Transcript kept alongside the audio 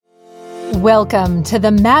Welcome to the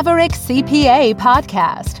Maverick CPA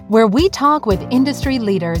podcast, where we talk with industry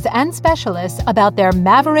leaders and specialists about their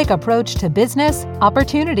Maverick approach to business,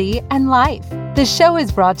 opportunity, and life. The show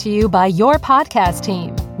is brought to you by Your Podcast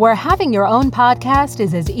Team, where having your own podcast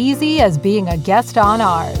is as easy as being a guest on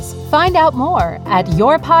ours. Find out more at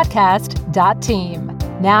yourpodcast.team.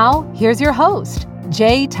 Now, here's your host,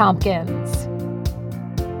 Jay Tompkins.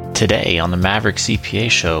 Today on the Maverick CPA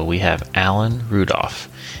show, we have Alan Rudolph.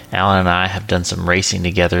 Alan and I have done some racing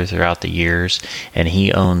together throughout the years, and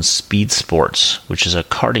he owns Speed Sports, which is a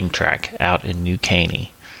karting track out in New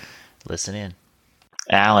Caney. Listen in.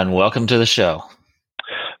 Alan, welcome to the show.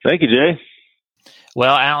 Thank you, Jay.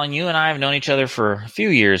 Well, Alan, you and I have known each other for a few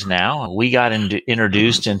years now. We got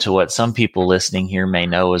introduced into what some people listening here may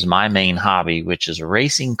know as my main hobby, which is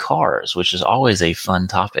racing cars, which is always a fun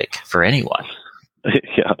topic for anyone.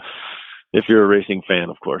 Yeah, if you're a racing fan,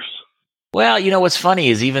 of course. Well, you know, what's funny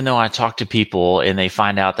is even though I talk to people and they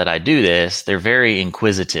find out that I do this, they're very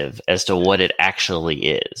inquisitive as to what it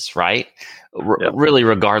actually is, right? Yep. Really,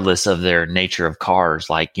 regardless of their nature of cars,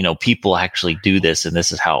 like, you know, people actually do this and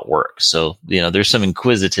this is how it works. So, you know, there's some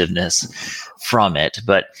inquisitiveness from it.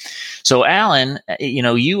 But so, Alan, you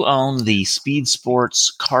know, you own the Speed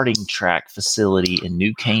Sports karting track facility in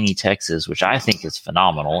New Caney, Texas, which I think is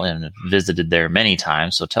phenomenal and visited there many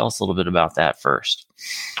times. So tell us a little bit about that first.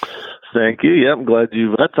 Thank you. Yeah, I'm glad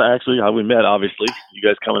that's actually how we met, obviously. You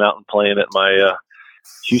guys coming out and playing at my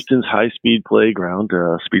Houston's High Speed Playground,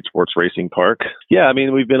 Speed Sports Racing Park. Yeah, I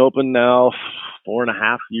mean, we've been open now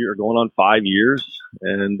 4.5 years, going on 5 years,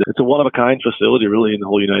 and it's a one-of-a-kind facility really in the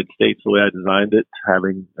whole United States, the way I designed it,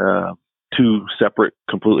 having two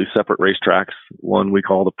completely separate racetracks. One we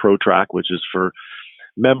call the Pro Track, which is for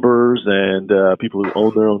members and people who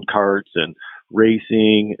own their own karts and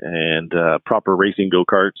racing and proper racing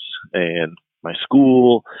go-karts, and my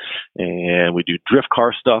school, and we do drift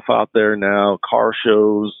car stuff out there now, car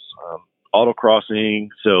shows, autocrossing.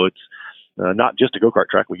 So it's not just a go-kart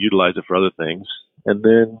track. We utilize it for other things. And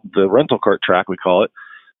then the rental kart track, we call it,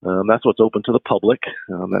 that's what's open to the public.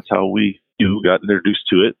 That's how we got introduced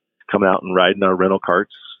to it, coming out and riding our rental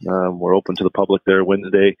karts. We're open to the public there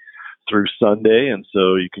Wednesday through Sunday, and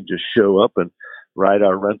so you can just show up and ride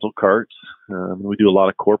our rental karts. We do a lot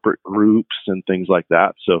of corporate groups and things like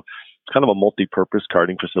that. So it's kind of a multi-purpose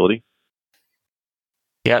karting facility.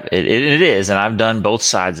 Yep, it is. And I've done both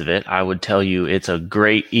sides of it. I would tell you it's a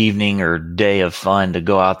great evening or day of fun to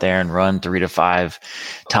go out there and run 3 to 5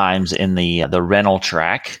 times in the rental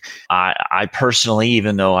track. I personally,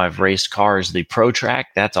 even though I've raced cars, the Pro Track,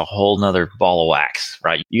 that's a whole nother ball of wax,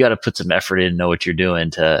 right? You got to put some effort in, know what you're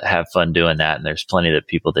doing to have fun doing that. And there's plenty of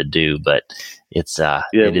people that do, but it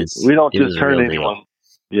is. We don't just turn anyone.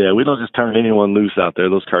 Yeah, we don't just turn anyone loose out there.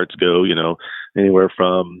 Those karts go, you know, anywhere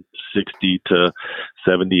from 60 to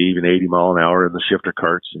 70, even 80 mile an hour in the shifter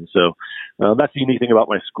karts. And so that's the unique thing about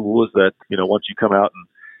my school is that, you know, once you come out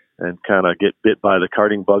and kind of get bit by the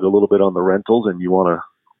karting bug a little bit on the rentals and you want to,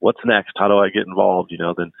 what's next? How do I get involved? You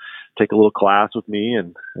know, then take a little class with me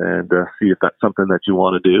and see if that's something that you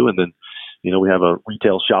want to do. And then, you know, we have a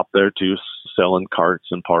retail shop there too, selling carts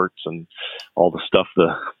and parts and all the stuff,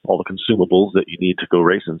 all the consumables that you need to go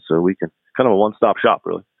racing. So we can kind of a one-stop shop,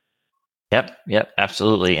 really. Yep,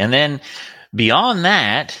 absolutely. And then beyond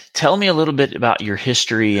that, tell me a little bit about your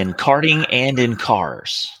history in karting and in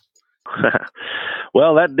cars.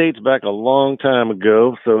 Well, that dates back a long time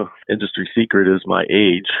ago. So industry secret is my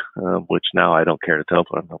age, which now I don't care to tell,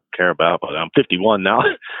 but I don't care about, but I'm 51 now.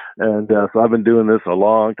 And so I've been doing this a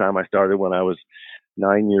long time. I started when I was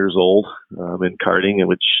 9 years old in karting,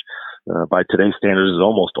 which by today's standards is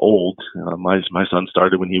almost old. My son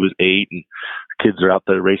started when he was 8, and kids are out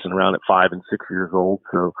there racing around at 5 and 6 years old.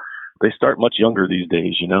 So they start much younger these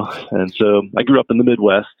days, you know. And so I grew up in the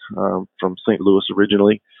Midwest, from St. Louis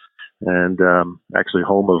originally, and actually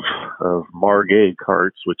home of Margay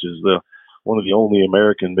Karts, which is one of the only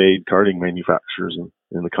American-made karting manufacturers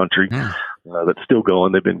in the country that's still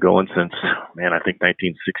going. They've been going since, I think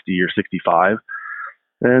 1960 or 65.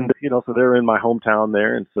 And, you know, so they're in my hometown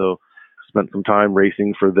there. And so spent some time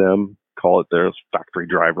racing for them, call it their factory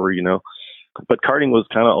driver, you know. But karting was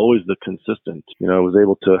kind of always the consistent. You know, I was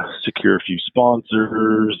able to secure a few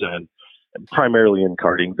sponsors and primarily in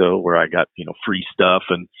karting, though, where I got, you know, free stuff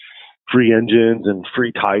and free engines and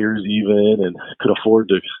free tires even, and could afford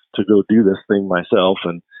to go do this thing myself.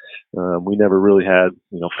 And we never really had,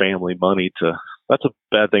 you know, family money that's a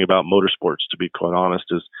bad thing about motorsports, to be quite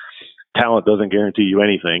honest, is talent doesn't guarantee you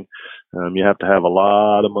anything. You have to have a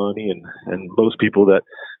lot of money, and most people that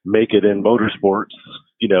make it in motorsports,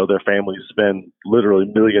 you know, their families spend literally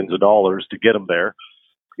millions of dollars to get them there.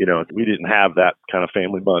 we didn't have that kind of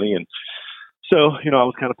family money. And so, I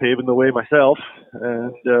was kind of paving the way myself.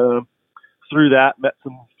 And through that, met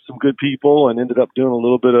some good people and ended up doing a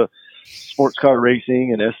little bit of sports car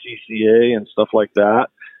racing and SCCA and stuff like that.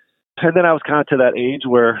 And then I was kind of to that age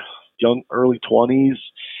where early 20s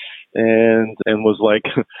and was like,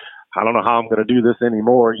 I don't know how I'm going to do this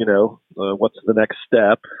anymore. What's the next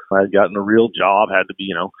step? I had gotten a real job, had to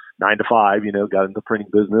be, 9 to 5, got into the printing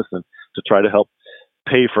business and to try to help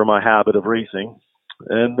pay for my habit of racing.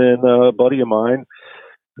 And then a buddy of mine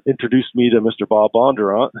introduced me to Mr. Bob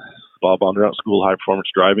Bondurant School of High Performance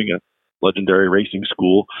Driving, a legendary racing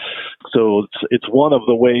school. So it's one of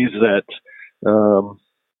the ways that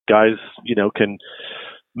guys, can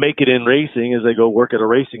make it in racing as they go work at a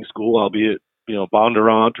racing school, albeit,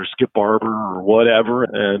 Bondurant or Skip Barber or whatever,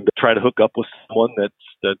 and try to hook up with someone that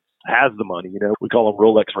has the money. We call them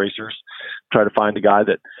Rolex racers. Try to find a guy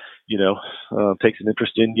that, takes an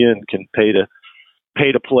interest in you and can pay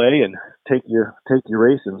to play and take you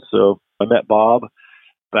racing. So I met Bob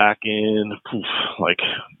back in like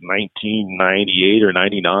 1998 or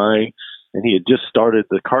 99, and he had just started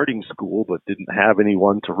the karting school but didn't have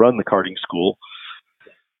anyone to run the karting school.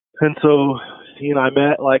 And so he and I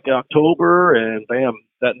met like October, and bam,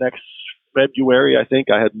 that next February, I think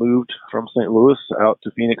I had moved from St. Louis out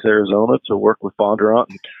to Phoenix, Arizona to work with Bondurant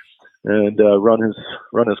and run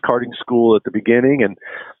his karting school at the beginning. And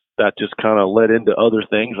that just kind of led into other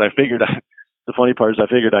things. The funny part is I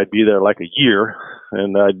figured I'd be there like a year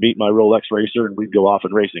and I'd meet my Rolex racer and we'd go off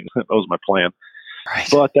and racing. That was my plan. Right.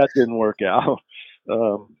 But that didn't work out.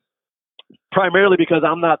 Primarily because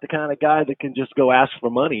I'm not the kind of guy that can just go ask for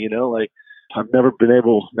money, like I've never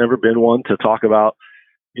been one to talk about,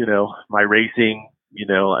 my racing,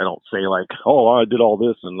 I don't say like, oh, I did all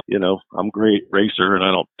this and, I'm a great racer and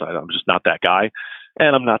I'm just not that guy.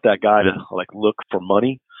 And I'm not that guy to like look for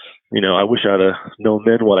money. I wish I'd have known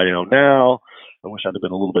then what I know now. I wish I'd have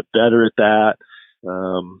been a little bit better at that.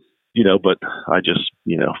 But I just,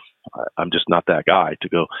 I'm just not that guy to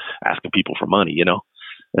go asking people for money,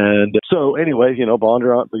 And so anyway,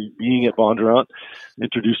 Bondurant, being at Bondurant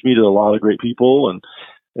introduced me to a lot of great people and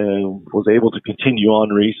was able to continue on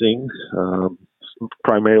racing,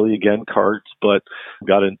 primarily again karts, but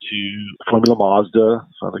got into Formula Mazda.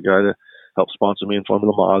 Found a guy to help sponsor me in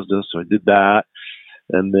Formula Mazda. So I did that.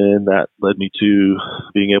 And then that led me to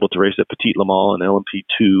being able to race at Petit Le Mans and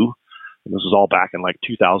LMP2. And this was all back in like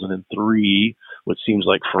 2003, which seems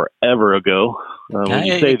like forever ago.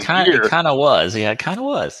 It kind of was. Yeah, it kind of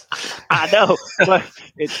was. I know, but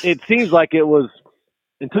it seems like it was,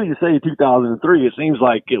 until you say 2003, it seems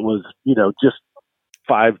like it was, just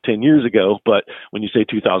 5-10 years ago. But when you say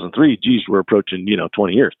 2003, geez, we're approaching,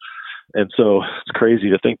 20 years. And so it's crazy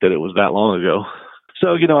to think that it was that long ago.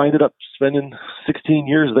 So, I ended up spending 16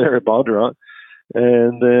 years there at Bondurant.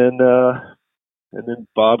 And then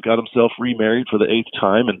Bob got himself remarried for the 8th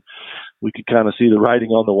time, and we could kind of see the writing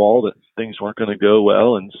on the wall that things weren't going to go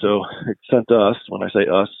well. And so it sent us, when I say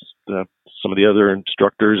us, some of the other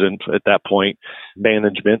instructors and at that point,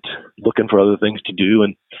 management, looking for other things to do.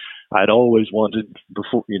 And I'd always wanted,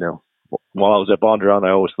 before, while I was at Bondurant, I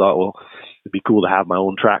always thought, well, it'd be cool to have my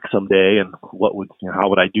own track someday. And how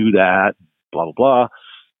would I do that? Blah, blah, blah.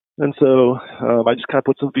 And so I just kind of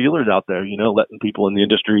put some feelers out there, letting people in the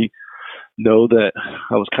industry know that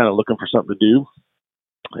I was kind of looking for something to do.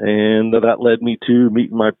 And that led me to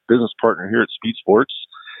meeting my business partner here at Speed Sports,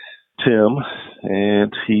 Tim,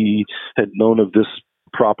 and he had known of this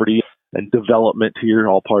property and development here,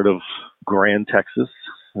 all part of Grand, Texas,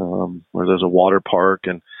 where there's a water park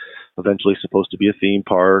and eventually supposed to be a theme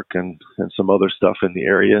park and some other stuff in the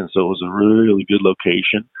area. And so it was a really good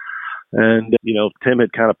location. And, Tim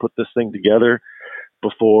had kind of put this thing together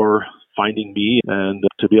before finding me and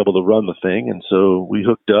to be able to run the thing. And so we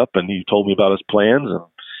hooked up and he told me about his plans and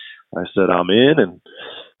I said, I'm in. And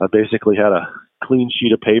I basically had a clean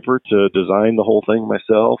sheet of paper to design the whole thing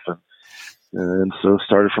myself. And so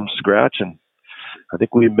started from scratch. And I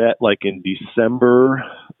think we met like in December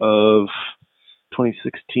of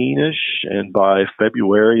 2016-ish. And by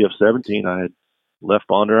February of 17, I had left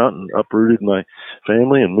Bondurant and uprooted my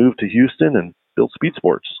family and moved to Houston and built Speed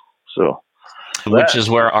Sports. So, which is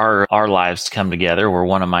where our lives come together. Where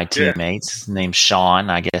one of my teammates named Sean,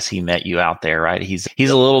 I guess he met you out there, right? He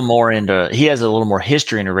has a little more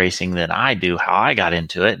history into racing than I do, how I got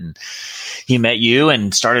into it. And he met you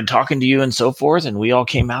and started talking to you and so forth. And we all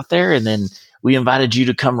came out there and then we invited you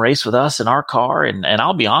to come race with us in our car. And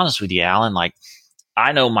I'll be honest with you, Alan, like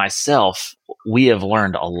I know myself, we have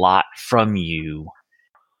learned a lot from you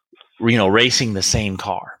racing the same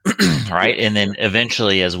car, right? And then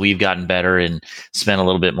eventually, as we've gotten better and spent a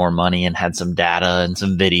little bit more money and had some data and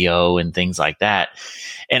some video and things like that,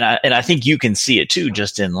 and I think you can see it too,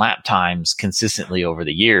 just in lap times consistently over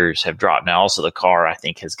the years have dropped. Now, also the car I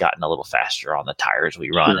think has gotten a little faster on the tires we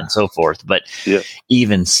run and so forth, but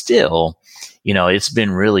even still, it's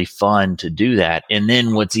been really fun to do that. And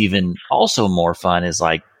then what's even also more fun is,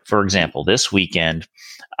 like, for example, this weekend,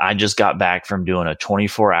 I just got back from doing a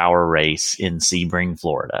 24-hour race in Sebring,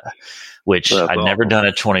 Florida, which I'd never done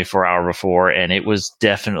a 24-hour before, and it was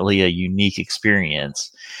definitely a unique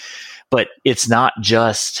experience. But it's not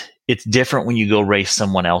just – it's different when you go race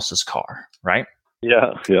someone else's car, right?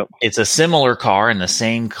 Yeah. It's a similar car in the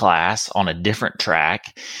same class on a different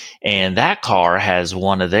track, and that car has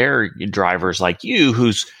one of their drivers like you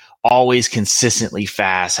who's – always consistently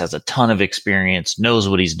fast, has a ton of experience, knows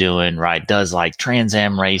what he's doing, right? Does like Trans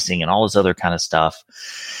Am racing and all this other kind of stuff.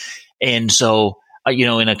 And so,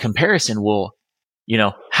 in a comparison,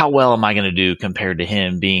 how well am I going to do compared to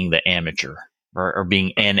him being the amateur or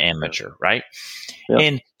being an amateur, right? Yep.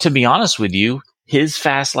 And to be honest with you, his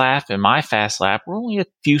fast lap and my fast lap were only a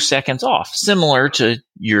few seconds off, similar to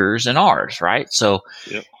yours and ours, right? So,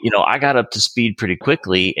 I got up to speed pretty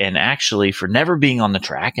quickly, and actually for never being on the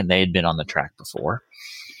track, and they had been on the track before,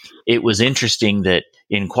 it was interesting that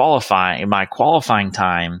in my qualifying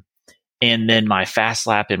time and then my fast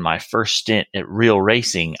lap in my first stint at real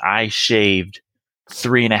racing, I shaved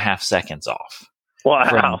 3.5 seconds off. Wow.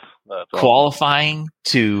 From qualifying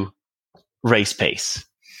to race pace.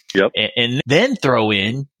 Yep. And then throw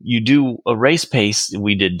in, you do a race pace.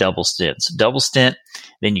 We did double stints,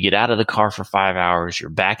 then you get out of the car for 5 hours, you're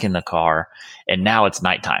back in the car, and now it's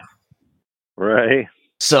nighttime. Right.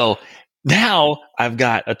 So now I've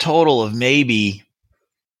got a total of maybe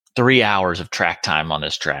 3 hours of track time on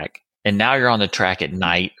this track. And now you're on the track at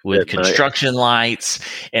night with construction lights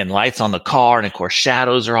and lights on the car. And of course,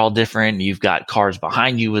 shadows are all different. You've got cars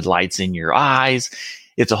behind you with lights in your eyes.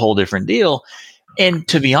 It's a whole different deal. And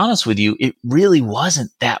to be honest with you, it really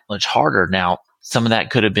wasn't that much harder. Now, some of that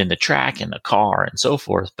could have been the track and the car and so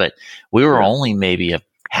forth, but we were only maybe a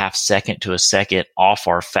half second to a second off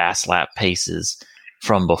our fast lap paces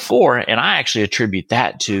from before. And I actually attribute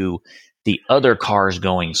that to the other cars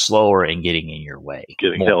going slower and getting in your way.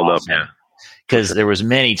 Getting held up, yeah. Because there was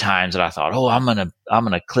many times that I thought, I'm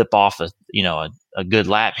gonna clip off a good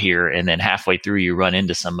lap here, and then halfway through you run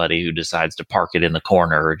into somebody who decides to park it in the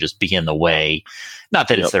corner or just be in the way. Not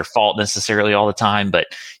that it's their fault necessarily all the time, but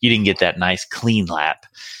you didn't get that nice clean lap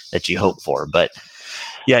that you hope for. But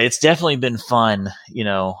yeah, it's definitely been fun,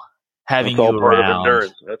 having you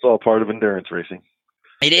around. That's all part of endurance racing.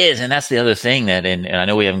 It is, and that's the other thing and I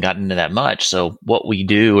know we haven't gotten into that much. So what we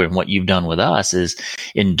do and what you've done with us is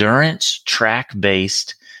endurance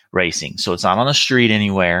track-based racing. So it's not on the street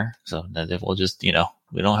anywhere. So we'll just, we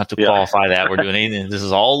don't have to qualify that. We're doing anything. This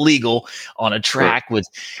is all legal on a track with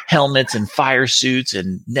helmets and fire suits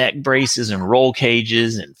and neck braces and roll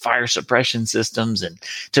cages and fire suppression systems. And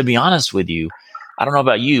to be honest with you, I don't know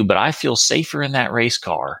about you, but I feel safer in that race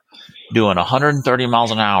car doing 130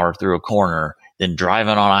 miles an hour through a corner than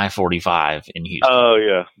driving on I-45 in Houston. Oh,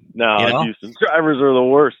 yeah. No, Houston drivers are the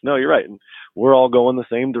worst. No, you're right. And we're all going the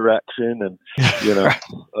same direction. And,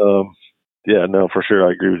 yeah, no, for sure.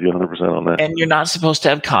 I agree with you 100% on that. And you're not supposed to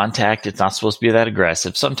have contact. It's not supposed to be that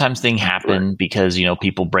aggressive. Sometimes things happen because,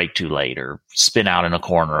 people brake too late or spin out in a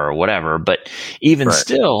corner or whatever. But even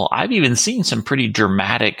still, I've even seen some pretty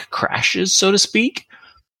dramatic crashes, so to speak.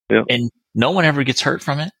 Yeah. And no one ever gets hurt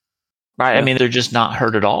from it. Right. I mean, they're just not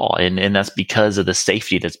hurt at all. And that's because of the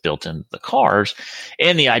safety that's built into the cars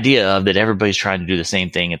and the idea of that everybody's trying to do the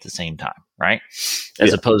same thing at the same time. Right.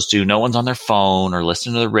 As opposed to no one's on their phone or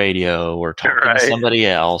listening to the radio or talking to somebody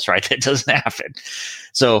else. Right. That doesn't happen.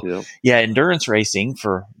 So, endurance racing,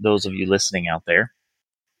 for those of you listening out there,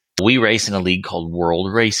 we race in a league called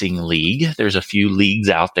World Racing League. There's a few leagues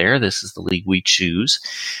out there. This is the league we choose.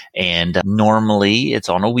 And normally it's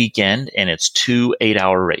on a weekend and it's 2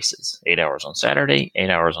 8-hour races, 8 hours on Saturday,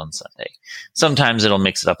 8 hours on Sunday. Sometimes it'll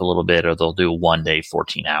mix it up a little bit, or they'll do one day,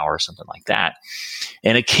 14 hours, something like that.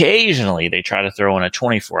 And occasionally they try to throw in a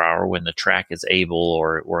 24-hour when the track is able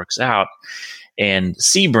or it works out. And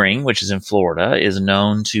Sebring, which is in Florida, is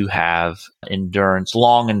known to have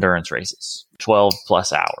long endurance races, 12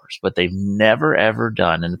 plus hours, but they've never ever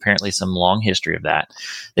done, and apparently some long history of that,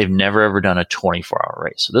 they've never ever done a 24-hour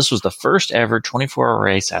race. So this was the first ever 24-hour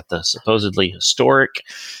race at the supposedly historic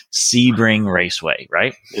Sebring Raceway,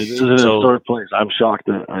 right? It is an historic place. I'm shocked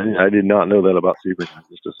that I did not know that about Sebring. I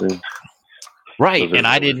just assumed. Right, and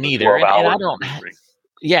I didn't either. And I don't.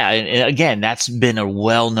 Yeah. And again, that's been a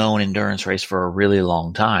well-known endurance race for a really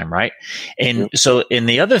long time, right? And and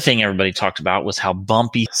the other thing everybody talked about was how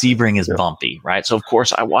bumpy Sebring is bumpy, right? So of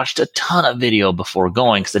course I watched a ton of video before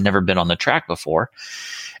going because I'd never been on the track before.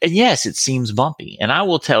 And yes, it seems bumpy. And I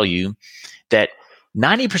will tell you that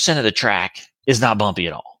 90% of the track is not bumpy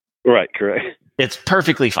at all. Right, correct. It's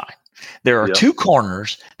perfectly fine. There are two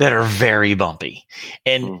corners that are very bumpy.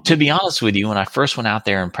 And to be honest with you, when I first went out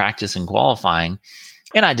there and practiced and qualifying,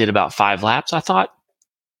 and I did about 5 laps, I thought,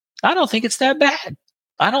 I don't think it's that bad.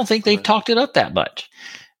 I don't think they've talked it up that much.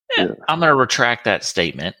 I'm going to retract that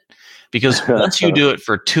statement because once you do it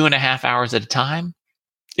for 2.5 hours at a time,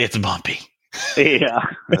 it's bumpy. Yeah.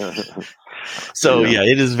 So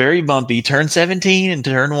it is very bumpy. Turn 17 and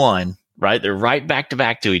turn 1, right? They're right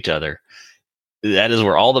back to each other. That is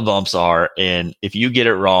where all the bumps are. And if you get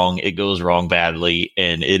it wrong, it goes wrong badly.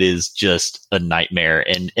 And it is just a nightmare.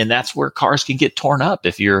 And that's where cars can get torn up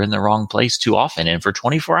if you're in the wrong place too often. And for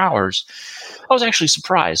 24 hours, I was actually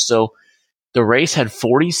surprised. So the race had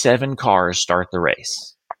 47 cars start the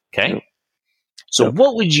race. Okay. So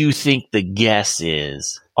what would you think the guess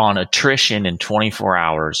is on attrition in 24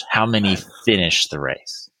 hours? How many finished the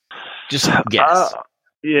race? Just guess.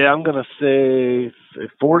 I'm going to say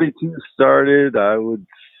if 42 started, I would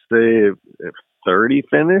say if 30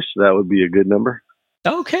 finished, that would be a good number.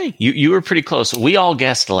 Okay. You were pretty close. We all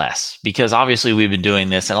guessed less because obviously we've been doing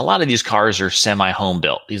this and a lot of these cars are semi-home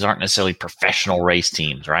built. These aren't necessarily professional race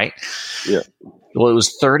teams, right? Yeah. Well, it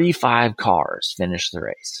was 35 cars finished the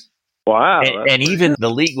race. Wow. And even the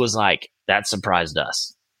league was like, that surprised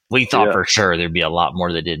us. We thought for sure there'd be a lot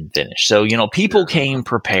more that didn't finish. So, people came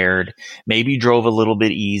prepared, maybe drove a little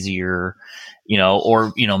bit easier,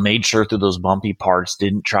 or, made sure through those bumpy parts,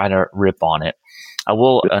 didn't try to rip on it.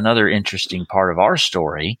 Another interesting part of our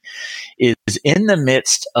story is in the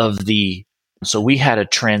midst of so we had a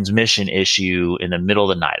transmission issue in the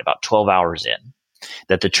middle of the night, about 12 hours in,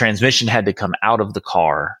 that the transmission had to come out of the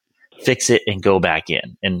car, fix it, and go back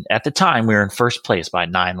in. And at the time, we were in first place by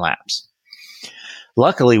 9 laps.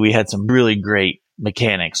 Luckily, we had some really great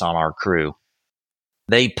mechanics on our crew.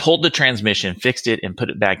 They pulled the transmission, fixed it, and put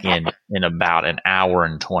it back in about an hour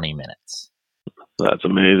and 20 minutes. That's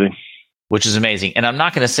amazing. Which is amazing. And I'm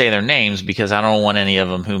not going to say their names because I don't want any of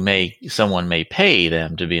them someone may pay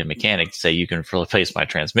them to be a mechanic to say you can replace my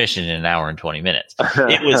transmission in an hour and 20 minutes.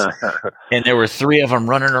 And there were 3 of them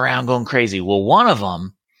running around going crazy. Well, one of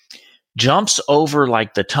them jumps over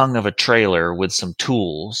like the tongue of a trailer with some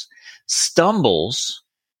tools, stumbles,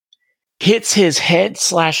 hits his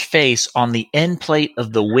head/face on the end plate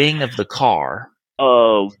of the wing of the car.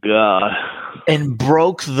 Oh, God. And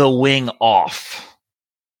broke the wing off.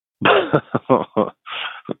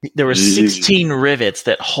 There were 16 rivets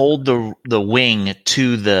that hold the wing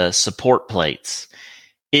to the support plates.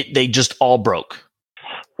 They just all broke.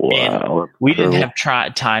 Wow. And we didn't have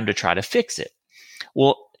time to try to fix it.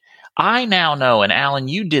 Well, I now know, and Alan,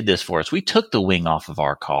 you did this for us. We took the wing off of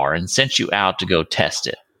our car and sent you out to go test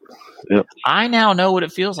it. Yep. I now know what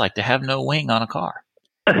it feels like to have no wing on a car.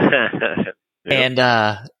 And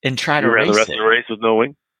try to race the rest of the race with no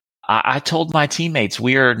wing? I told my teammates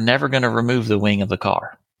we are never going to remove the wing of the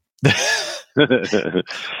car.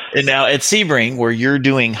 And now at Sebring, where you're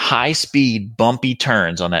doing high speed, bumpy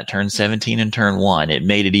turns on that turn 17 and turn 1, it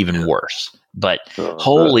made it even worse. But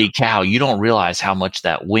holy cow, you don't realize how much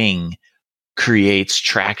that wing creates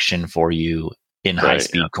traction for you in high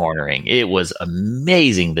speed cornering. It was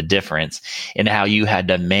amazing the difference in how you had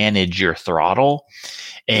to manage your throttle,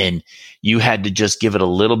 and you had to just give it a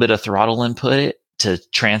little bit of throttle input to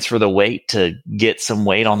transfer the weight to get some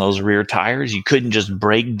weight on those rear tires. You couldn't just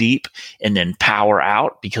brake deep and then power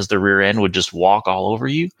out because the rear end would just walk all over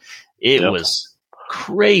you. It was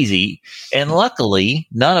crazy. And luckily,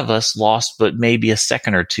 none of us lost but maybe a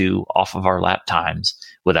second or 2 off of our lap times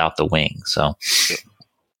without the wing. So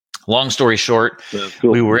long story short,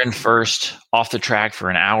 we were in first off the track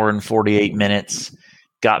for an hour and 48 minutes,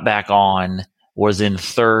 got back on, was in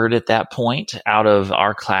third at that point. Out of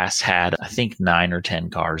our class had, I think, 9 or 10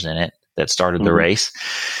 cars in it that started the race.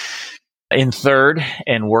 In third,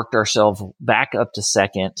 and worked ourselves back up to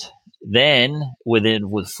second. Then,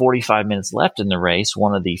 with 45 minutes left in the race,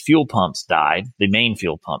 one of the fuel pumps died. The main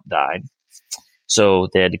fuel pump died. So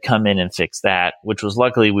they had to come in and fix that, which was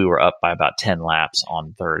luckily we were up by about 10 laps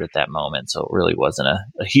on third at that moment. So it really wasn't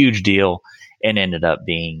a huge deal, and ended up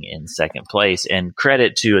being in second place. And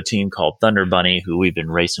credit to a team called Thunder Bunny, who we've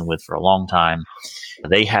been racing with for a long time.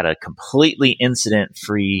 They had a completely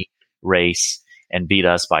incident-free race and beat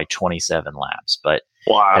us by 27 laps. But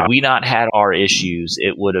had we not had our issues,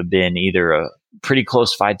 it would have been either pretty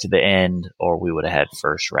close fight to the end, or we would have had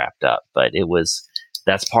first wrapped up. But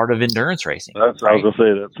that's part of endurance racing. That's right? I was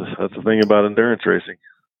gonna say that's the thing about endurance racing.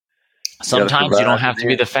 Sometimes you don't have to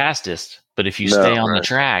be the fastest, but if you stay on the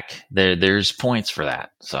track, there's points for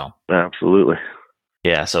that. So absolutely.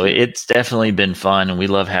 Yeah, so it's definitely been fun, and we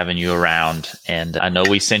love having you around. And I know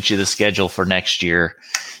we sent you the schedule for next year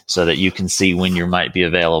so that you can see when you might be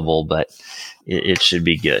available, but it should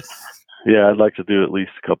be good. Yeah, I'd like to do at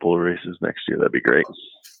least a couple of races next year. That'd be great.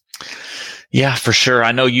 Yeah, for sure.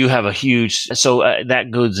 I know you have a huge, so that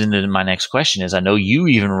goes into my next question is I know you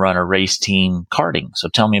even run a race team karting. So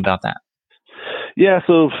tell me about that. Yeah,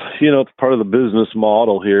 so, part of the business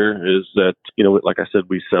model here is that, like I said,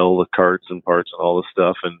 we sell the carts and parts and all this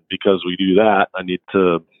stuff. And because we do that, I need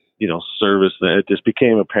to, service that. It just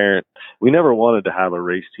became apparent. We never wanted to have a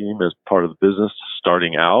race team as part of the business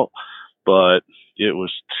starting out, but it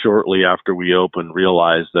was shortly after we opened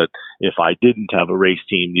realized that if I didn't have a race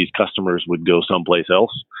team, these customers would go someplace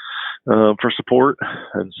else for support.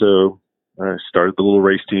 And so I started the little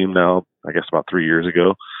race team now, I guess about 4 years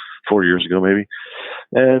ago maybe.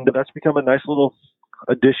 And that's become a nice little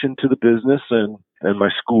addition to the business and my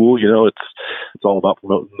school. It's all about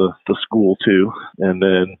promoting the school too. And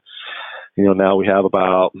then, now we have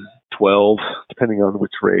about 12, depending on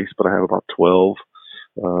which race, but I have about 12,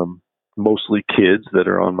 mostly kids that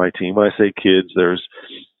are on my team. When I say kids, there's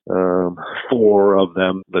 4 of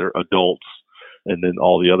them that are adults, and then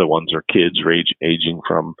all the other ones are kids aging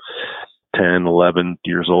from 10, 11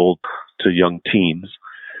 years old to young teens.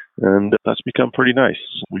 And that's become pretty nice.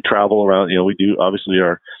 We travel around, we do obviously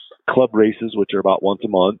our club races, which are about once a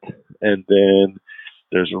month. And then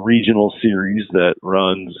there's a regional series that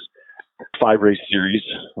runs 5 race series,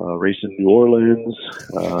 race in New Orleans,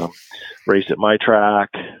 race at my track,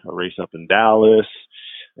 a race up in Dallas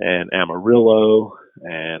and Amarillo,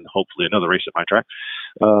 and hopefully another race at my track.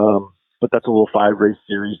 But that's a little 5 race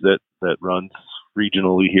series that runs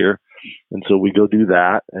regionally here. And so we go do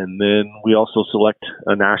that. And then we also select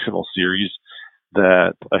a national series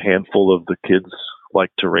that a handful of the kids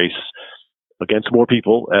like to race against more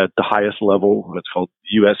people at the highest level. It's called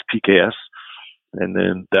USPKS. And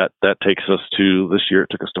then that takes us to, this year it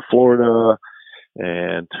took us to Florida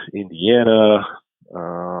and Indiana.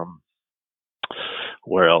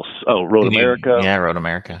 Where else? Oh, Road America. Yeah, Road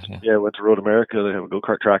America. Yeah, went to Road America. They have a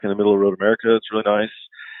go-kart track in the middle of Road America. It's really nice.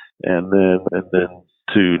 And then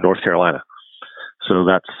to North Carolina. So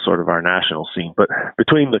that's sort of our national scene. But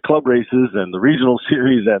between the club races and the regional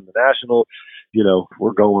series and the national,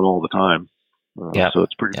 we're going all the time. So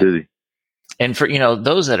it's pretty busy. And for,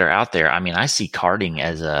 those that are out there, I mean, I see karting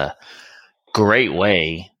as a great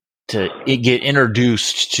way to get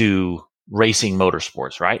introduced to racing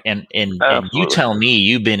motorsports, right? And you tell me,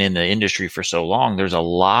 you've been in the industry for so long, there's a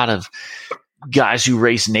lot of guys who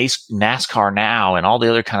race NASCAR now and all the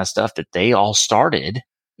other kind of stuff that they all started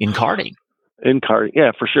in karting. In karting,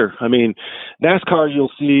 yeah, for sure. I mean, NASCAR,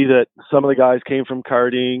 you'll see that some of the guys came from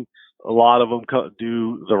karting. A lot of them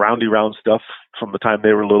do the roundy round stuff from the time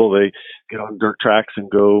they were little. They get on dirt tracks and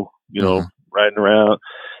go, riding around,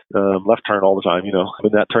 left turn all the time,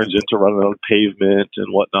 and that turns into running on pavement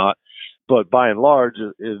and whatnot. But by and large,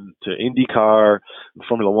 into IndyCar,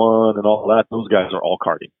 Formula One, and all that, those guys are all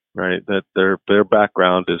karting, right? That their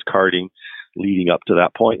background is karting leading up to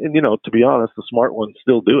that point. And, to be honest, the smart ones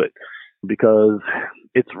still do it because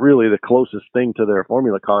it's really the closest thing to their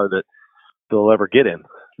formula car that they'll ever get in.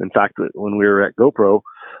 In fact, when we were at GoPro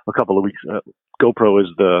a couple of weeks, GoPro is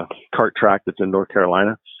the kart track that's in North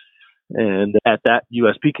Carolina. And at that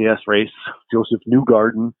USPKS race, Joseph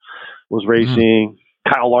Newgarden was racing.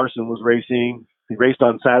 Kyle Larson was racing. He raced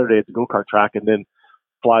on Saturday at the go-kart track and then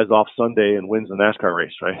flies off Sunday and wins the NASCAR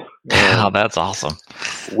race, right? Wow, that's awesome.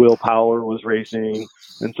 Will Power was racing.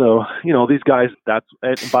 And so, these guys,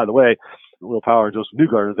 and by the way, Will Power and Joseph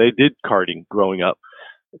Newgarden, they did karting growing up.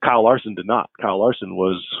 Kyle Larson did not. Kyle Larson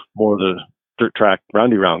was more the dirt track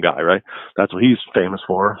roundy round guy, right? That's what he's famous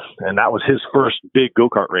for. And that was his first big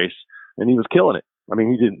go-kart race. And he was killing it. I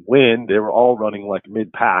mean, he didn't win. They were all running like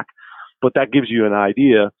mid-pack. But that gives you an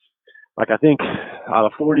idea. Like, I think out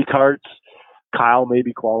of 40 karts, Kyle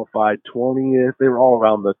maybe qualified 20th. They were all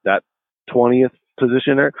around that 20th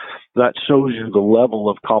position there. That shows you the level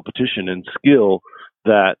of competition and skill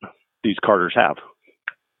that these karters have.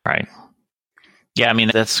 Right. Yeah, I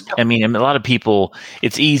mean, a lot of people,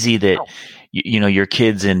 it's easy that, your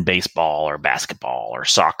kid's in baseball or basketball or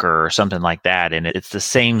soccer or something like that. And it's the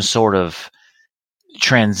same sort of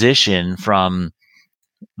transition from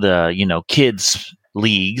the, kids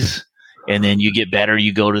leagues and then you get better,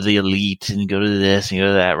 you go to the elite and you go to this and you go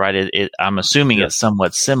to that, right? I'm assuming it's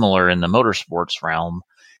somewhat similar in the motorsports realm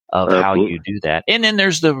of how you do that. And then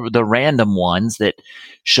there's the random ones that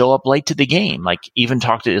show up late to the game. Like even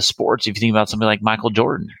talk to sports. If you think about somebody like Michael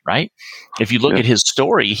Jordan, right? If you look at his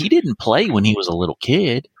story, he didn't play when he was a little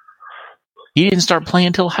kid. He didn't start playing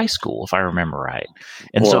until high school, if I remember right.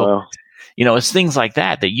 And so, it's things like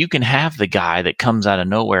that you can have the guy that comes out of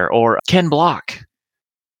nowhere, or Ken Block,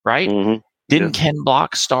 right? Mm-hmm. Didn't Ken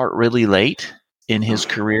Block start really late in his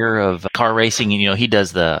career of car racing? And, he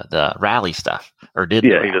does the rally stuff, or did.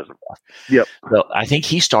 Yeah, he does. Yep. So I think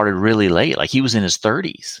he started really late. Like he was in his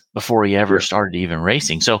 30s before he ever started even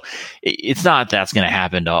racing. So it's not that's going to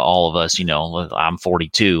happen to all of us. I'm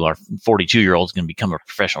 42. Our 42-year-old's going to become a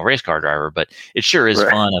professional race car driver, but it sure is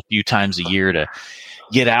fun a few times a year to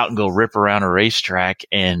get out and go rip around a racetrack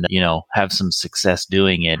and, have some success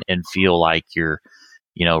doing it and feel like you're,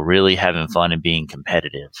 really having fun and being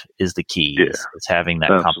competitive is the key. Yeah. It's having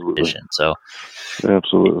that competition. So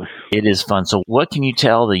absolutely, it is fun. So what can you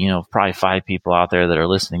tell the, probably 5 people out there that are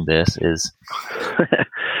listening to this is,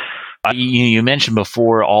 you mentioned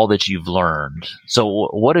before all that you've learned. So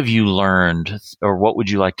what have you learned, or what would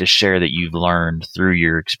you like to share that you've learned through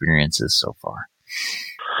your experiences so far?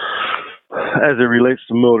 As it relates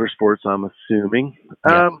to motorsports, I'm assuming,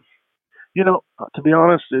 to be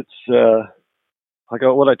honest, it's, like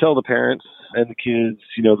what I tell the parents and the kids,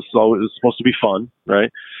 this is always supposed to be fun, right?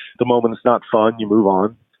 The moment it's not fun, you move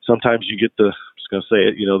on. Sometimes you get I'm just going to say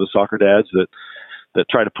it, the soccer dads that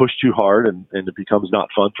try to push too hard and it becomes not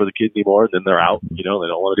fun for the kid anymore. Then they're out, they don't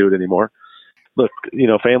want to do it anymore. Look,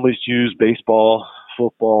 families choose baseball,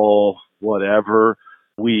 football, whatever.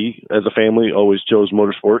 We, as a family, always chose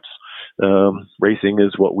motorsports. Racing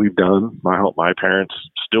is what we've done. My parents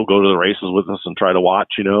still go to the races with us and try to watch,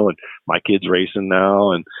 and my kids racing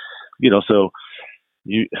now. And, so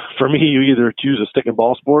for me, you either choose a stick and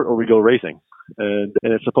ball sport or we go racing, and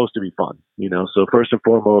it's supposed to be fun, so first and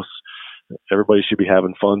foremost, everybody should be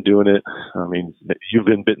having fun doing it. I mean, you've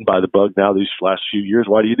been bitten by the bug now these last few years.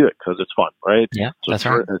 Why do you do it? Because it's fun, right? Yeah, so that's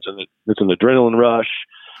right. It's an adrenaline rush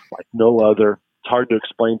like no other. It's hard to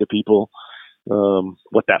explain to people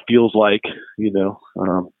what that feels like,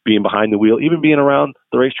 being behind the wheel, even being around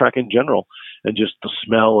the racetrack in general, and just the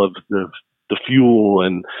smell of the fuel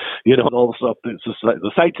and, all the stuff. It's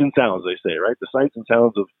the sights and sounds, they say, right? The sights and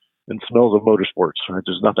sounds and smells of motorsports, right?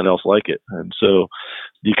 There's nothing else like it. And so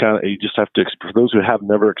you just have to, for those who have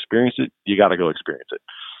never experienced it, you got to go experience it.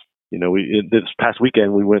 This past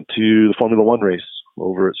weekend, we went to the Formula One race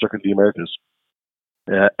over at Circuit of the Americas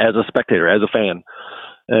as a spectator, as a fan.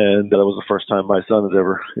 And that was the first time my son has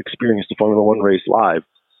ever experienced a Formula One race live.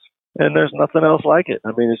 And there's nothing else like it.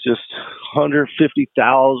 I mean, it's just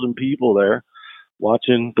 150,000 people there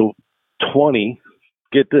watching the 20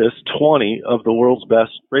 of the world's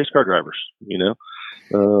best race car drivers,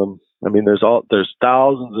 I mean, there's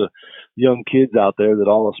thousands of young kids out there that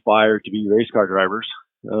all aspire to be race car drivers.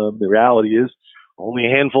 The reality is only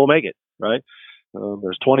a handful make it, right?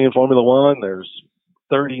 There's 20 in Formula One, there's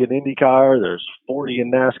 30 in IndyCar, there's 40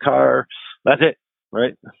 in NASCAR. That's it,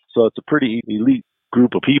 right? So it's a pretty elite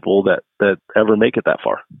group of people that ever make it that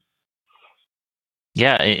far.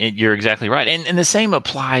 Yeah, you're exactly right. And the same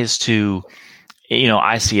applies to,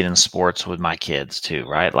 I see it in sports with my kids too,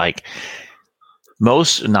 right? Like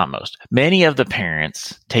many of the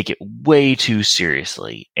parents take it way too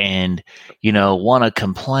seriously and, want to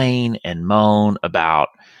complain and moan about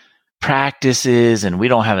practices and we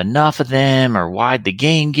don't have enough of them, or why'd the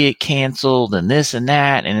game get canceled and this and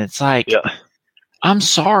that. And it's like, I'm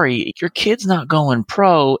sorry, your kid's not going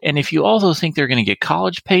pro. And if you also think they're going to get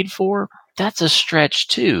college paid for, that's a stretch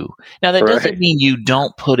too. Now, that doesn't mean you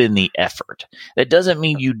don't put in the effort. That doesn't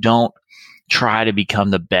mean you don't try to become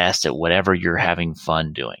the best at whatever you're having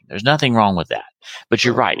fun doing. There's nothing wrong with that. But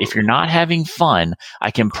you're right. If you're not having fun, I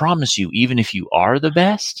can promise you, even if you are the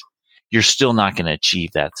best, you're still not going to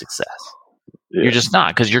achieve that success. Yeah. You're just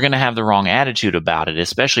not, because you're going to have the wrong attitude about it,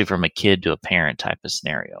 especially from a kid to a parent type of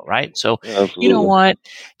scenario, right? So, You know what?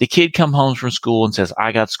 The kid comes home from school and says,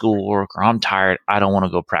 I got schoolwork, or I'm tired, I don't want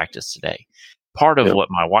to go practice today. Part of what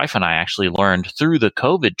my wife and I actually learned through the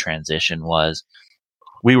COVID transition was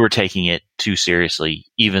we were taking it too seriously,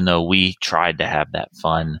 even though we tried to have that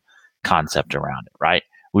fun concept around it, right?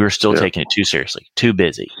 We were still taking it too seriously, too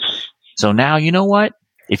busy. So now, you know what?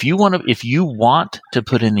 If you want to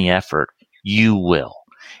put in the effort, you will.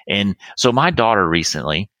 And so my daughter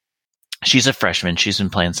recently, she's a freshman. She's been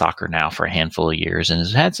playing soccer now for a handful of years and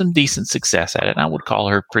has had some decent success at it. And I would call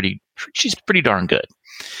her she's pretty darn good.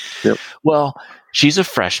 Yep. Well, she's a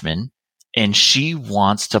freshman and she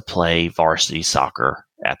wants to play varsity soccer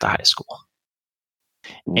at the high school.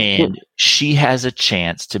 And she has a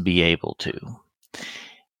chance to be able to.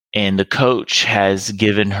 And the coach has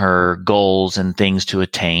given her goals and things to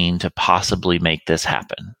attain to possibly make this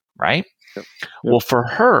happen, right? Yep. Well, for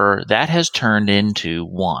her, that has turned into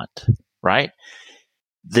want, right?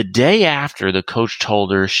 The day after, the coach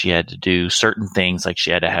told her she had to do certain things, like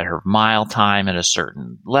she had to have her mile time at a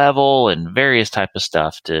certain level and various type of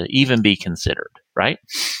stuff to even be considered, right?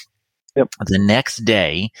 Yep. The next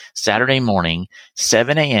day, Saturday morning,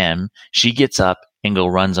 7 a.m., she gets up and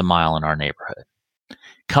runs a mile in our neighborhood.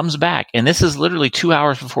 Comes back, and this is literally 2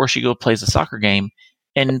 hours before she plays a soccer game,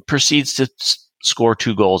 and proceeds to score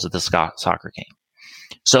 2 goals at the soccer game.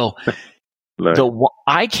 So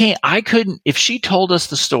I couldn't, if she told us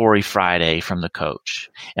the story Friday from the coach,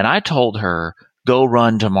 and I told her, go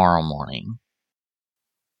run tomorrow morning,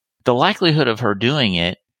 the likelihood of her doing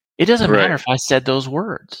it doesn't matter if I said those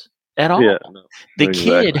words at all. Yeah, no, the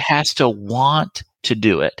kid has to want to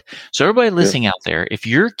do it. So everybody listening out there, if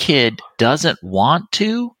your kid doesn't want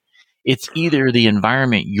to, it's either the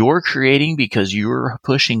environment you're creating because you're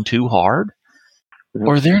pushing too hard,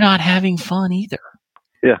 or they're not having fun either.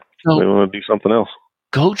 Yeah. So they want to do something else.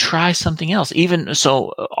 Go try something else. Even so,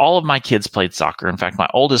 all of my kids played soccer. In fact, my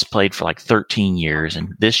oldest played for like 13 years,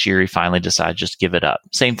 and this year he finally decided just give it up.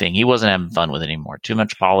 Same thing. He wasn't having fun with it anymore. Too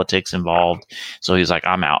much politics involved. So he's like,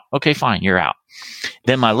 I'm out. Okay, fine. You're out.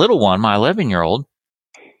 Then my little one, my 11-year-old,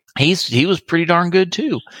 he was pretty darn good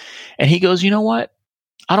too. And he goes, you know what?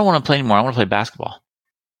 I don't want to play anymore. I want to play basketball.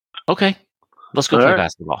 Okay, let's go play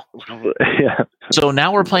basketball. Yeah. So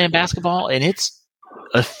now we're playing basketball, and it's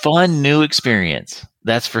a fun new experience.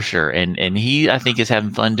 That's for sure. And he, I think, is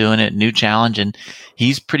having fun doing it. New challenge, and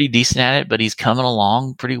he's pretty decent at it, but he's coming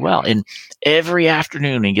along pretty well. And every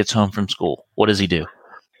afternoon he gets home from school, what does he do?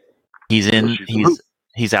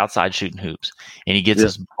 He's outside shooting hoops, and he gets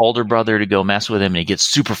his older brother to go mess with him, and he gets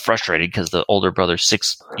super frustrated because the older brother's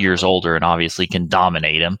 6 years older and obviously can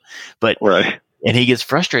dominate him. And he gets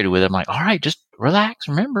frustrated with him, like, all right, just relax.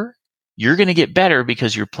 Remember, you're going to get better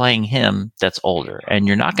because you're playing him that's older, and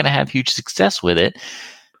you're not going to have huge success with it.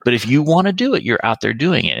 But if you want to do it, you're out there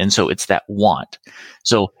doing it. And so it's that want.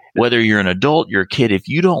 So whether you're an adult, you're a kid, if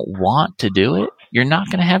you don't want to do it, you're not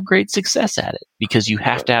going to have great success at it, because you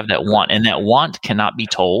have to have that want, and that want cannot be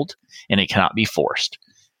told, and it cannot be forced.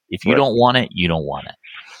 If you don't want it, you don't want it.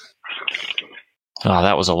 Oh,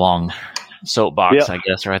 that was a long soapbox, I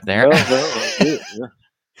guess, right there.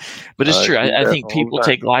 But it's true. I think people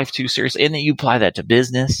take life too seriously, and then you apply that to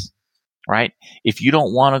business, right? If you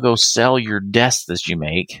don't want to go sell your desk that you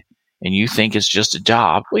make, and you think it's just a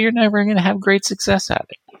job, well, you're never going to have great success at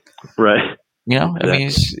it. Right. You know, exactly. I mean,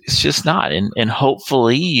 it's just not. And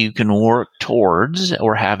hopefully you can work towards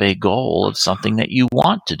or have a goal of something that you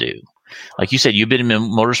want to do. Like you said, you've been in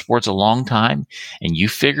motorsports a long time, and you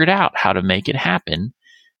figured out how to make it happen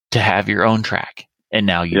to have your own track. And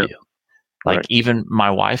now you do. Like even my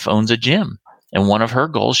wife owns a gym, and one of her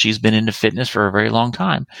goals, she's been into fitness for a very long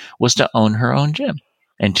time, was to own her own gym.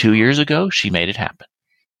 And 2 years ago, she made it happen.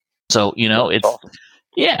 So, you know, it's awesome.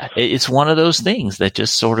 Yeah, it's one of those things that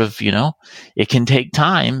just sort of, you know, it can take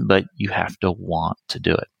time, but you have to want to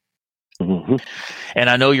do it. Mm-hmm. And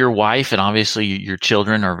I know your wife and obviously your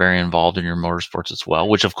children are very involved in your motorsports as well,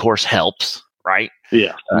 which of course helps, right?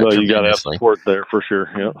 Yeah, well, you got to have support there for sure.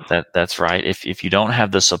 Yeah, that's right. If you don't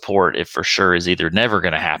have the support, it for sure is either never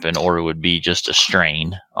going to happen, or it would be just a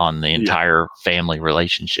strain on the entire family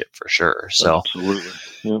relationship for sure. So, absolutely.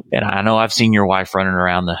 Yep. And I know I've seen your wife running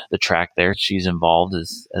around the track there. She's involved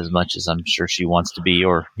as much as I'm sure she wants to be,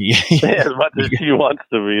 or as much as she wants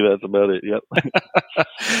to be. That's about it. Yep.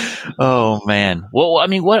 Oh man. Well, I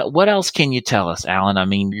mean, what else can you tell us, Alan? I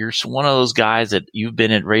mean, you're one of those guys that you've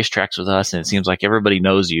been at racetracks with us, and it seems like everybody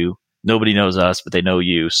knows you. Nobody knows us, but they know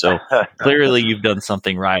you. So clearly you've done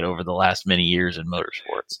something right over the last many years in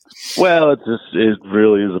motorsports. Well, it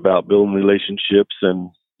really is about building relationships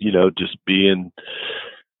and, you know, just being,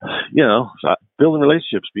 you know, building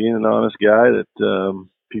relationships, being an honest guy that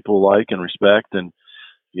people like and respect. And,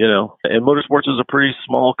 you know, and motorsports is a pretty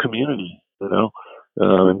small community, you know,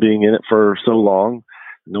 and being in it for so long,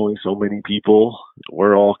 knowing so many people,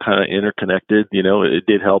 we're all kind of interconnected. You know, it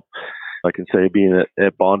did help. I can say being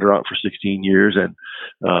at Bondurant for 16 years and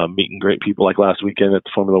meeting great people like last weekend at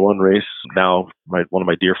the Formula One race. Now, one of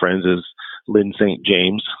my dear friends is Lynn St.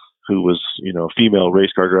 James, who was, you know, a female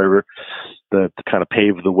race car driver that kind of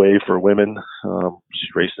paved the way for women.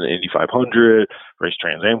 She's racing the Indy 500, raced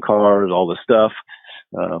Trans Am cars, all this stuff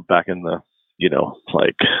back in the, you know,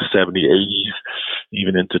 like 70s, 80s,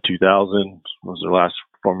 even into 2000 was her last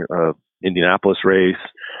Indianapolis race.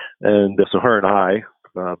 And so her and I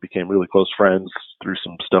became really close friends through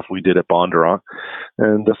some stuff we did at Bondurant.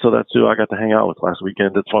 And so that's who I got to hang out with last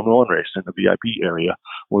weekend at the Formula One race in the VIP area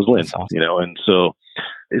was Lynn, Awesome. and so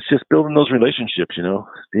it's just building those relationships, At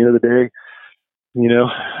the end of the day,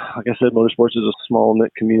 like I said, motorsports is a small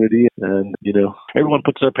knit community, and, everyone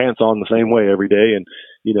puts their pants on the same way every day, and,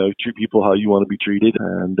 treat people how you want to be treated.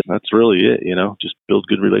 And that's really it, just build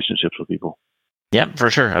good relationships with people. Yeah,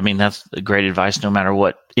 for sure. I mean, that's great advice no matter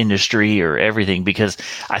what industry or everything, because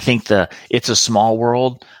I think it's a small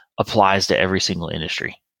world applies to every single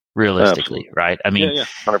industry, realistically, Absolutely. Right? I mean,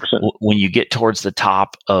 100%. When you get towards the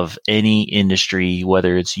top of any industry,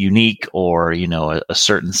 whether it's unique or, a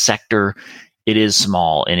certain sector, it is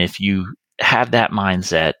small. And if you have that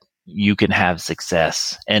mindset, you can have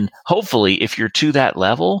success. And hopefully, if you're to that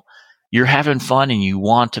level, you're having fun and you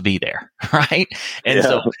want to be there, right? And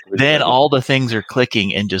so then all the things are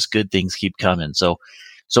clicking and just good things keep coming. So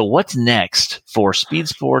what's next for Speed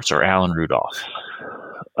Sports or Alan Rudolph?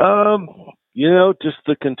 Just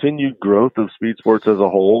the continued growth of Speed Sports as a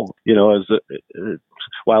whole,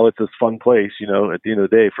 while it's a fun place, at the end of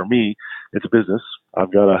the day, for me, it's a business.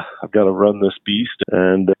 I've got to run this beast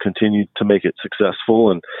and continue to make it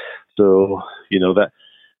successful. And so,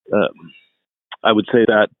 I would say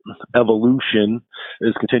that evolution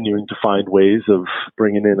is continuing to find ways of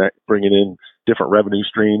bringing in different revenue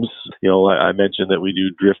streams. I mentioned that we do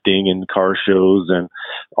drifting and car shows and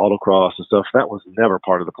autocross and stuff. That was never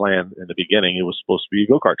part of the plan in the beginning. It was supposed to be a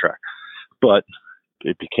go-kart track, but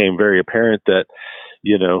it became very apparent that,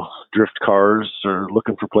 drift cars are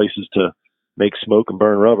looking for places to make smoke and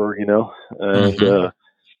burn rubber,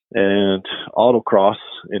 and autocross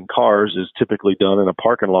in cars is typically done in a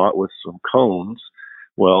parking lot with some cones.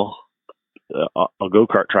 Well, a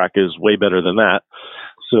go-kart track is way better than that.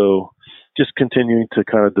 So just continuing to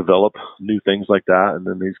kind of develop new things like that. And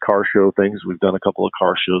then these car show things, we've done a couple of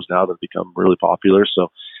car shows now that have become really popular. So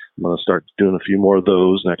I'm going to start doing a few more of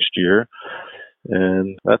those next year.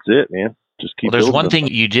 And that's it, man. Just keep there's one them. thing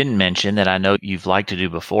you didn't mention that I know you've liked to do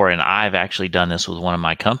before, and I've actually done this with one of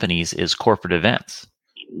my companies, is corporate events.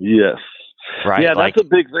 Yes. Right. Yeah, that's a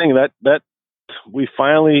big thing that we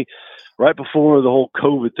finally, right before the whole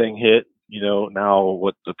COVID thing hit, now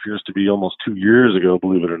what appears to be almost 2 years ago,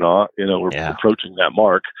 believe it or not, we're approaching that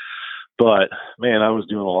mark. But man, I was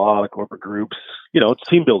doing a lot of corporate groups, it's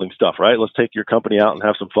team building stuff, right? Let's take your company out and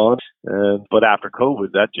have some fun. But after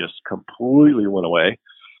COVID, that just completely went away.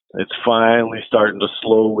 It's finally starting to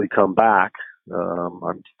slowly come back.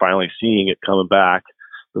 I'm finally seeing it coming back.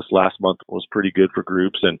 This last month was pretty good for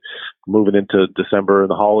groups, and moving into December and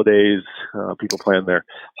the holidays, people plan their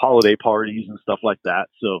holiday parties and stuff like that.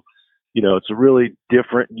 So, it's a really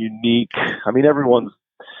different, unique, I mean, everyone's,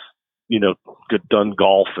 done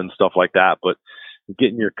golf and stuff like that, but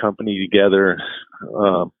getting your company together,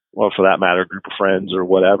 well, for that matter, a group of friends or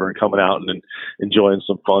whatever, and coming out and enjoying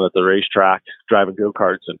some fun at the racetrack, driving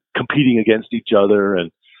go-karts and competing against each other. And,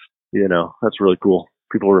 that's really cool.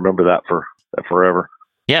 People remember that for forever.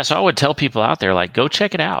 Yeah, so I would tell people out there, go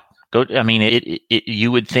check it out.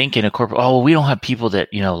 You would think in a corporate, we don't have people that,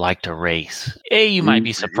 like to race. A, you might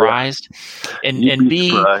be surprised. And B,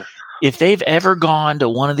 surprised. If they've ever gone to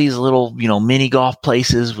one of these little, mini golf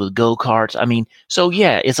places with go-karts,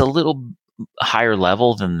 it's a little higher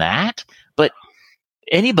level than that, but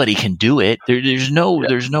anybody can do it. There's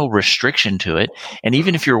no restriction to it. And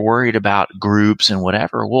even if you're worried about groups and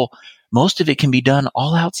whatever, well, most of it can be done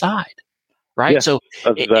all outside. Right. Yeah, so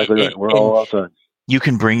that's exactly right. We're all outside. You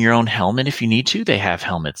can bring your own helmet if you need to. They have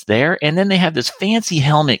helmets there. And then they have this fancy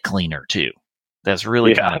helmet cleaner too. That's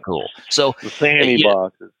really kind of cool. So the Fanny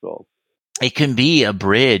box is called. It can be a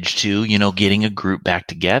bridge to, getting a group back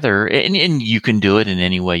together, and you can do it in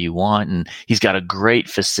any way you want. And he's got a great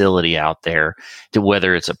facility out there to,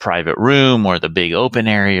 whether it's a private room or the big open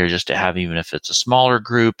area, or just to have, even if it's a smaller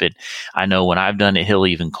group. And I know when I've done it, he'll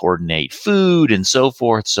even coordinate food and so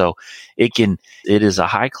forth. So it is a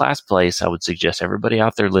high class place. I would suggest everybody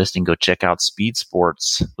out there listening, go check out Speed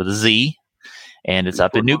Sports with a Z. And it's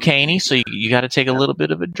up in New Caney. So you got to take a little bit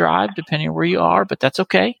of a drive depending on where you are, but that's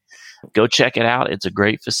okay. Go check it out. It's a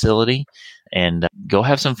great facility, and go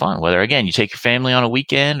have some fun. Whether, again, you take your family on a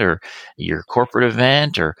weekend or your corporate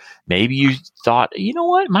event, or maybe you thought, you know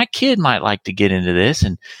what, my kid might like to get into this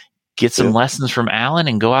and get some lessons from Alan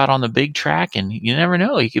and go out on the big track. And you never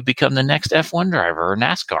know, he could become the next F1 driver or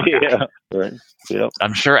NASCAR guy. Yeah, right. Yep.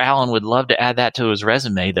 I'm sure Alan would love to add that to his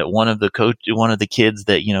resume, that one of the kids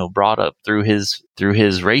that, brought up through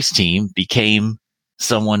his race team became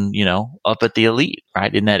someone, up at the elite,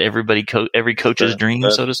 right? Isn't that every coach's dream,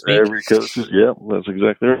 so to speak? Every coach's, yeah, that's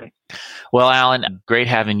exactly right. Well, Alan, great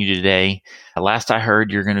having you today. Last I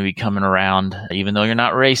heard, you're going to be coming around, even though you're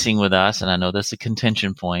not racing with us, and I know that's a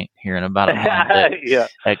contention point here in about a month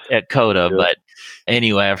at COTA. Yeah. But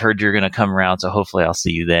anyway, I've heard you're going to come around, so hopefully I'll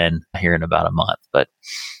see you then here in about a month. But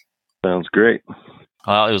sounds great.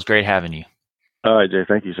 Well, it was great having you. All right, Jay.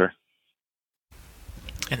 Thank you, sir.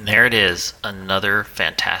 And there it is, another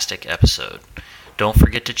fantastic episode. Don't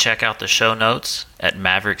forget to check out the show notes at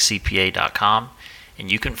maverickcpa.com, and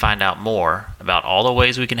you can find out more about all the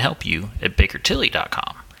ways we can help you at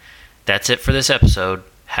bakertilly.com. That's it for this episode.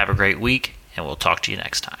 Have a great week, and we'll talk to you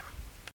next time.